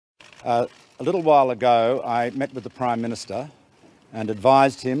A little while ago, I met with the Prime Minister and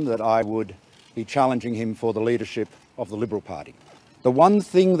advised him that I would be challenging him for the leadership of the Liberal Party. The one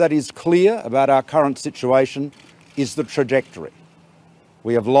thing that is clear about our current situation is the trajectory.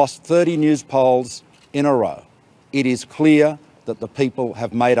 We have lost 30 Newspolls in a row. It is clear that the people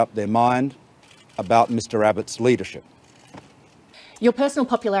have made up their mind about Mr Abbott's leadership. Your personal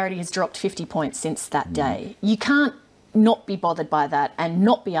popularity has dropped 50 points since that day. You can't not be bothered by that and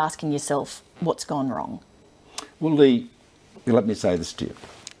not be asking yourself what's gone wrong. Well, Lee, let me say this to you.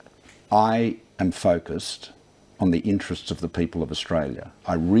 I am focused on the interests of the people of Australia.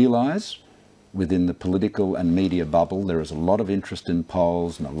 I realise within the political and media bubble there is a lot of interest in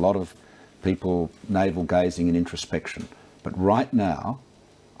polls and a lot of people navel-gazing in introspection. But right now,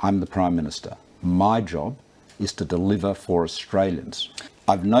 I'm the Prime Minister. My job is to deliver for Australians.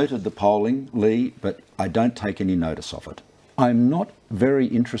 I've noted the polling, Lee, but I don't take any notice of it. I'm not very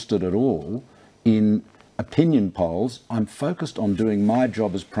interested at all in opinion polls. I'm focused on doing my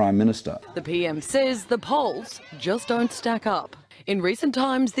job as Prime Minister. The PM says the polls just don't stack up. In recent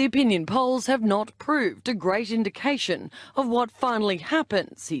times, the opinion polls have not proved a great indication of what finally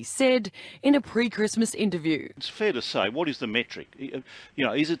happens, he said in a pre-Christmas interview. It's fair to say, what is the metric? You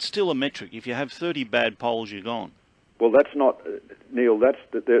know, is it still a metric? If you have 30 bad polls, you're gone. Well, that's not, Neil.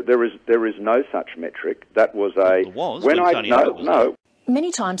 There is no such metric. That was a. There was. No.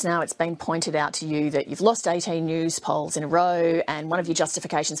 Many times now it's been pointed out to you that you've lost 18 Newspolls in a row, and one of your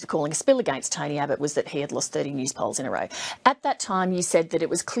justifications for calling a spill against Tony Abbott was that he had lost 30 Newspolls in a row. At that time you said that it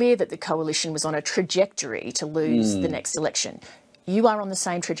was clear that the coalition was on a trajectory to lose the next election. You are on the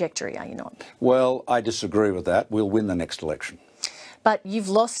same trajectory, are you not? Well, I disagree with that. We'll win the next election. But you've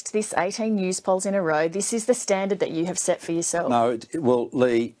lost this 18 Newspolls in a row. This is the standard that you have set for yourself. No, well,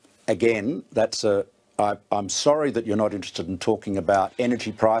 Lee, again, I'm sorry that you're not interested in talking about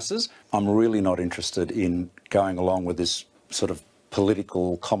energy prices. I'm really not interested in going along with this sort of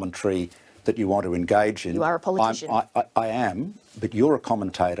political commentary that you want to engage in. You are a politician. I am, but you're a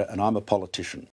commentator and I'm a politician.